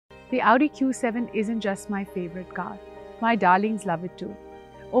The Audi Q7 isn't just my favorite car. My darlings love it too.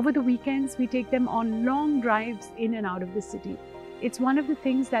 Over the weekends, we take them on long drives in and out of the city. It's one of the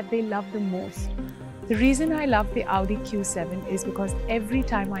things that they love the most. The reason I love the Audi Q7 is because every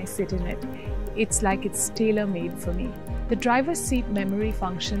time I sit in it, it's like it's tailor-made for me. The driver's seat memory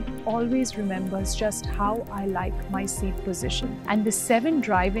function always remembers just how I like my seat position. And the 7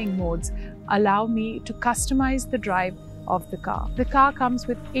 driving modes allow me to customize the drive of the car. The car comes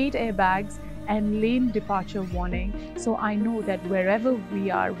with 8 airbags and lane departure warning, so I know that wherever we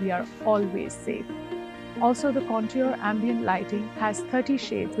are always safe. Also, the Contour ambient lighting has 30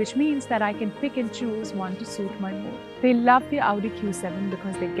 shades, which means that I can pick and choose one to suit my mood. They love the Audi Q7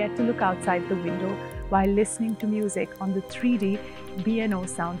 because they get to look outside the window while listening to music on the 3D B&O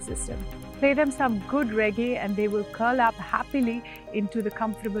sound system. Play them some good reggae and they will curl up happily into the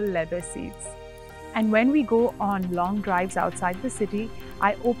comfortable leather seats. And when we go on long drives outside the city,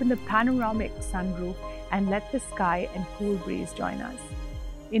 I open the panoramic sunroof and let the sky and cool breeze join us.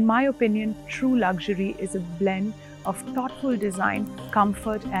 In my opinion, true luxury is a blend of thoughtful design,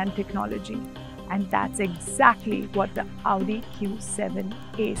 comfort and technology. And that's exactly what the Audi Q7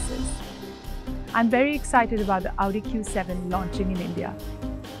 aces. I'm very excited about the Audi Q7 launching in India.